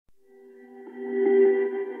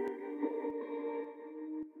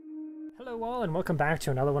Hello all and welcome back to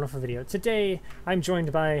another wonderful video. Today I'm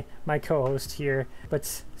joined by my co-host here,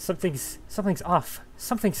 but something's off.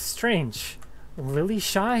 Something's strange. Really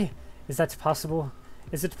shy? Is that possible?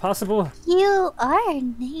 Is it possible? You are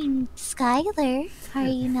named Skylar, are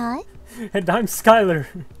you not? And I'm Skylar.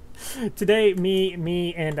 Today,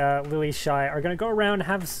 me and Lily Shy are gonna go around and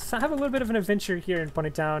have a little bit of an adventure here in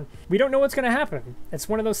Ponytown. We don't know what's gonna happen. It's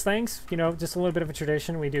one of those things, you know, just a little bit of a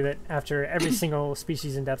tradition. We do that after every single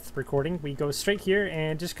species in depth recording. We go straight here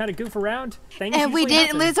and just kind of goof around. And we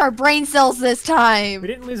didn't lose our brain cells this time. We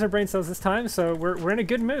didn't lose our brain cells this time, so we're in a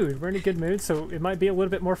good mood. We're in a good mood, so it might be a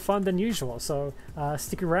little bit more fun than usual. So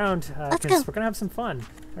stick around because we're gonna have some fun.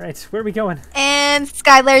 All right, where are we going? And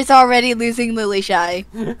Skylar's already losing Lily Shy.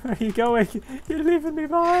 Where are you going? You're leaving me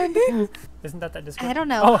behind. Isn't that Discord? I don't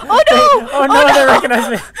know. Oh, no! Oh no! They recognize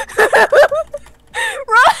me.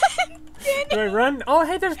 Run! Do I run? Oh,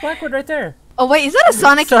 hey, there's Blackwood right there. Oh wait, is that a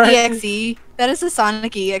Sonic Sorry. EXE? That is a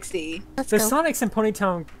Sonic EXE. The Sonics in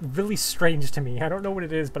Ponytown really strange to me. I don't know what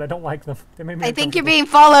it is, but I don't like them. They make me I think you're uncomfortable. being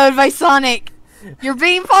followed by Sonic. You're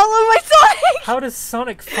being followed by Sonic! How does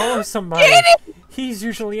Sonic follow somebody? Get it! He's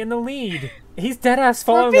usually in the lead. He's deadass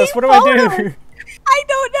following being us. What do I do? followed. I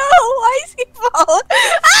don't know! Why is he following?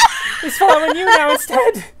 He's following you now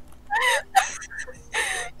instead.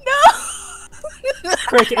 No!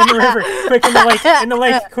 Quick, in the river. Quick, in the lake. In the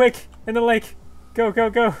lake. Quick, in the lake. Go, go,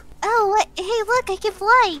 go. Oh, what? Hey, look, I can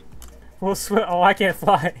fly. We'll swim. Oh, I can't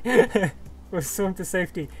fly. We'll swim to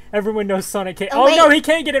safety. Everyone knows Sonic can't. Oh, Oh, no, wait. he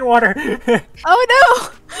can't get in water. Oh no!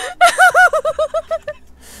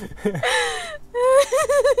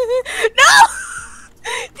 No!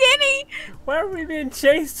 Danny! Why are we being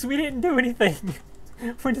chased? We didn't do anything.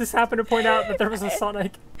 We just happened to point out that there was a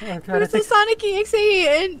Sonic. Oh god, There's a Sonic EXE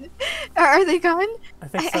and... Are they gone? I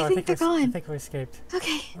think so. I think they're gone. I think we escaped.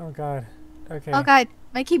 Okay. Oh god. Okay. Oh god,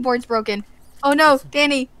 my keyboard's broken. Oh no,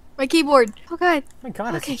 Danny, my keyboard. Oh god. Oh my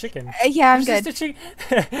god, Okay. it's a chicken. Yeah, I'm It's good. just a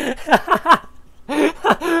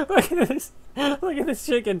Look at this. Look at this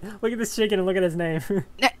chicken. Look at this chicken and look at his name.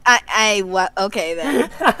 What? Okay then.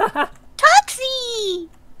 Toxie!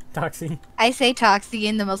 Toxie. I say Toxie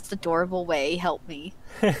in the most adorable way. Help me.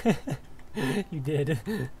 You did.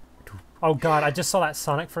 Oh god, I just saw that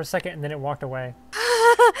Sonic for a second and then it walked away.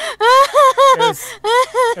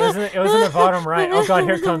 It was in the bottom right. Oh god,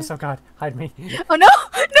 here it comes. Oh god, hide me. Oh no!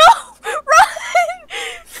 No! Run!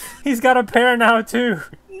 He's got a pair now too.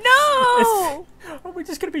 No! Are we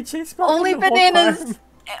just gonna be chased by Only them the whole bananas. time?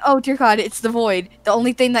 Oh dear god, it's the void. The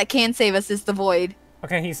only thing that can save us is the void.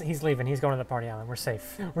 Okay, he's leaving. He's going to the party island. We're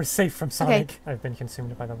safe. We're safe from Sonic. I've been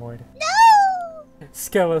consumed by the void. No!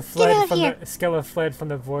 Skella out fled from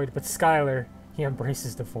the void, but Skylar, he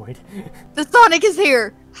embraces the void. The Sonic is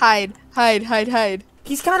here! Hide, hide, hide, hide.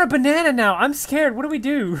 He's got a banana now. I'm scared. What do we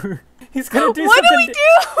do? He's gonna do What do something. we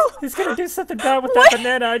do? He's gonna do something bad with that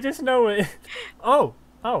banana. I just know it. Oh.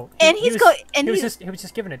 And he he's was, going. And he was he's.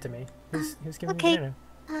 just giving it to me. He was giving Okay. me the banana.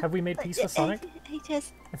 Have we made peace with Sonic? I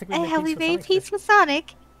just... I think we made have we peace with made Sonic. peace with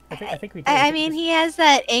Sonic? I think we did. I mean, he has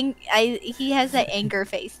that he has that anger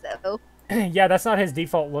face though. Yeah, that's not his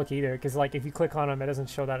default look either. Because like, if you click on him, it doesn't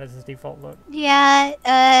show that as his default look. Yeah,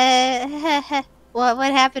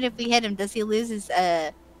 what happened if we hit him? Does he lose his,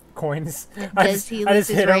 Coins. Does he lose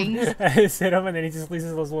his rings? I just hit him, and then he just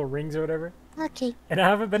loses those little rings or whatever. Okay. And I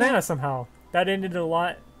have a banana somehow. That ended a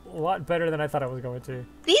lot better than I thought it was going to.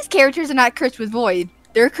 These characters are not cursed with Void.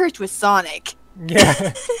 They're cursed with Sonic.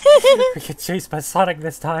 Yeah. We get chased by Sonic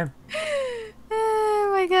this time. Oh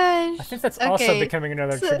my gosh. I think that's also Okay, becoming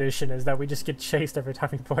another so- tradition, is that we just get chased every time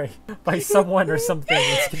we play by someone or something.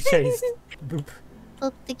 Let's get chased. Boop.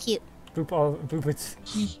 Boop the cute. Boop all. Boop it's.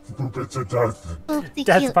 Boop it to death. Boop the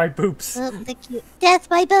Death cute. by boops. Boop the cute. Death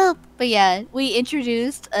by boop. But yeah, we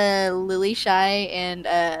introduced Lily Shy and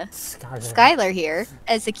Skylar. Skylar here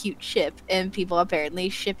as a cute ship, and people apparently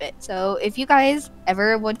ship it. So if you guys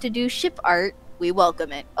ever want to do ship art, we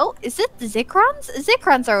welcome it. Oh, is it the Zicrons?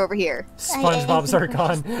 Zicrons are over here. SpongeBob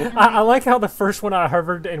Zircon. I like how the first one I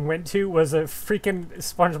hovered and went to was a freaking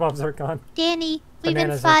SpongeBob Zircon. Danny, we've Banana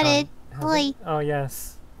been spotted. Zircon. Boy. Oh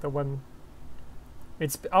yes, the one.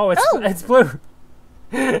 It's it's blue.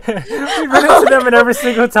 We run into them in every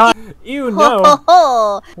single time. You know Ho, ho,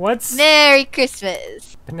 ho. what's Merry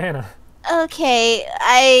Christmas. banana? Okay,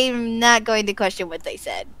 I'm not going to question what they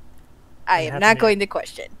said. I am not going to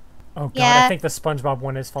question. Oh god, Yeah. I think the SpongeBob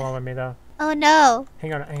one is following me though. Oh no.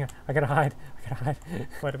 Hang on, I gotta hide.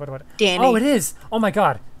 What? Danny. Oh, it is. Oh my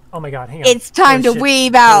god, hang on. It's time Holy to shit.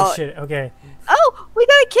 weeb Holy out. shit. Okay, Oh, we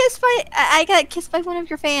got kissed by. I got kissed by one of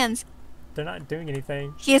your fans. they're not doing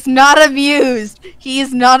anything. He is not amused. He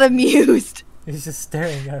is not amused. He's just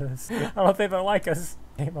staring at us. I don't think they like us.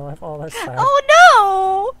 Hey, my life, all that sad. Oh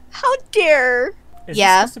no! How dare! Is this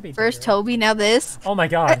Yeah, supposed to be first David? Toby, now this. Oh my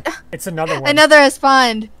god, it's another one. Another has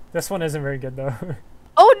spawned. This one isn't very good though.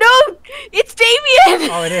 Oh no! It's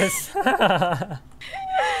Damien! Oh, it is.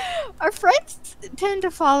 Our friends tend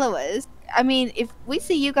to follow us. I mean, if we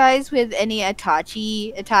see you guys with any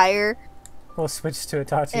Itachi attire, We'll switch to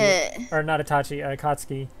Itachi, or not Itachi,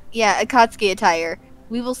 Akatsuki. yeah, Akatsuki attire,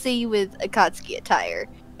 we will see you with Akatsuki attire.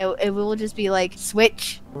 And we will just be like,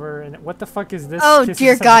 switch. We're in, what the fuck is this? Oh Kisses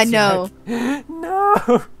dear on the God, no. side?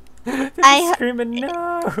 No! They're I- screaming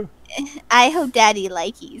no! I hope Daddy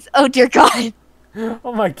likes. Oh dear God.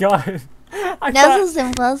 Oh my god. I thought, Nuzzles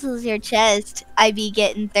and wuzzles your chest. I be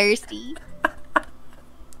getting thirsty.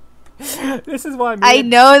 this is why me I and-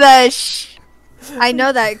 know that. I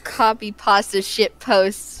know that copy pasta shit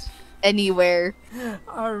posts anywhere.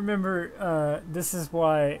 I remember, this is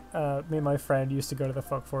why, me and my friend used to go to the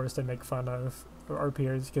fuck forest and make fun of our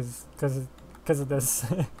peers, because of this.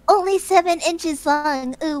 Only 7 inches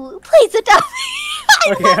long. Ooh, please adopt me.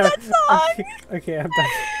 I Okay, love that song. okay, I'm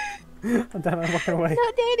done. I'm done, I'm walking away.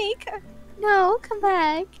 No, Danny, no, come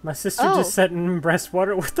back. My sister Oh. just said in breast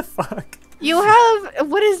water, what the fuck? You have.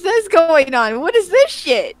 What is this going on? What is this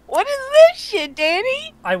shit? What is this shit,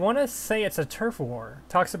 Danny? I want to say it's a turf war.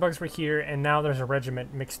 Toxibugs were here, and now there's a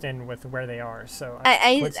regiment mixed in with where they are, so...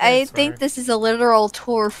 I think this is a literal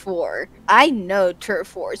turf war. I know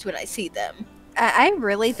turf wars when I see them. I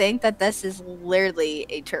really think that this is literally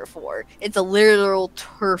a turf war. It's a literal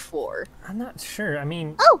turf war, I'm not sure, I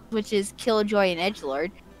mean... which is Killjoy and Edgelord.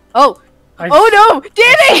 Oh! I, Oh no!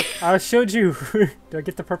 Danny! I showed you! Do I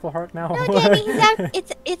get the purple heart now? No, Danny,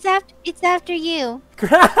 it's after you.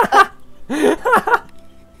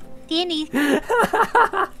 Danny,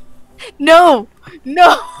 No!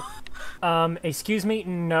 No! Excuse me?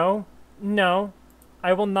 No. No.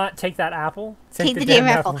 I will not take that apple. take the damn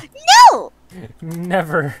apple. No!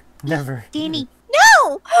 Never. Never. Danny,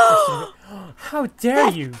 no! How dare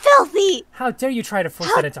you? Filthy! How dare you try to force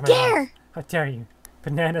How that into my mouth? dare! How dare you?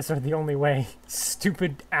 Bananas are the only way.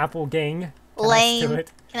 Stupid apple gang. Can I Lame. steal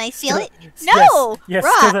it? Can I steal it? No! Yes,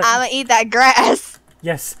 Bruh, steal their, I'ma eat that grass.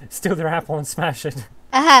 yes, steal their apple and smash it.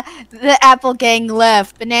 Aha, the apple gang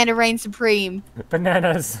left. Banana reign supreme.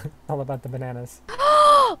 Bananas. All about the bananas.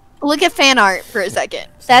 Look at fan art for a second.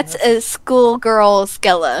 That's a schoolgirl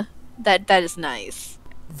Skella. That is nice.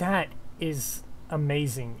 That is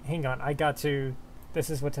amazing. Hang on, I got to... This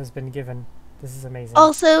is what has been given. This is amazing.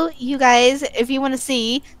 Also, you guys, if you want to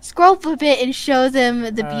see, scroll up a bit and show them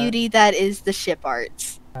the beauty that is the ship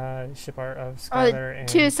arts. Ship art of Skylar and...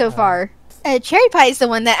 Two so far. Cherry Pie is the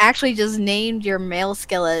one that actually just named your male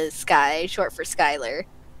Skella Sky, short for Skylar.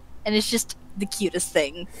 And it's just the cutest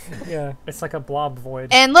thing. Yeah, it's like a blob void.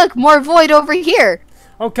 And look, more void over here.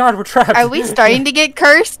 Oh god, we're trapped! Are we starting to get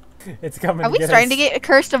cursed? It's coming Are we get starting us. to get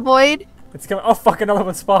cursed of void? It's coming. Oh fuck, another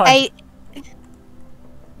one spawned!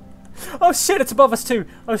 Oh shit, it's above us too!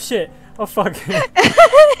 Oh shit! Oh fuck.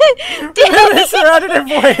 We're surrounded in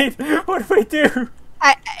void! What do we do?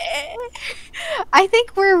 I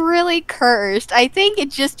think we're really cursed. I think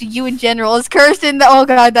it's just you in general is cursed, and oh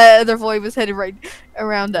god, that other void was headed right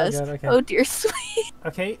around us. God, okay. Oh dear sweet.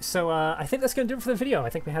 Okay, so I think that's gonna do it for the video. I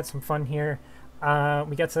think we had some fun here.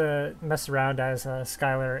 We got to mess around as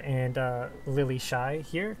Skylar and Lily Shy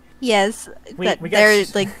here. Yes, We got they're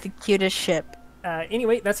like the cutest ship.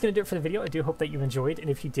 Anyway, that's going to do it for the video. I do hope that you enjoyed, and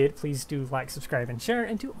if you did, please do like, subscribe, and share,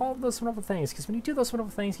 and do all those wonderful things, because when you do those wonderful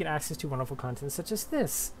things, you get access to wonderful content such as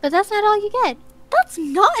this. But that's not all you get. That's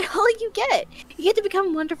not all you get. You get to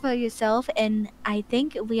become wonderful yourself, and I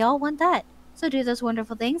think we all want that. So do those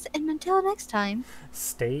wonderful things, and until next time,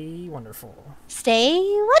 Stay wonderful. Stay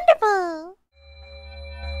wonderful.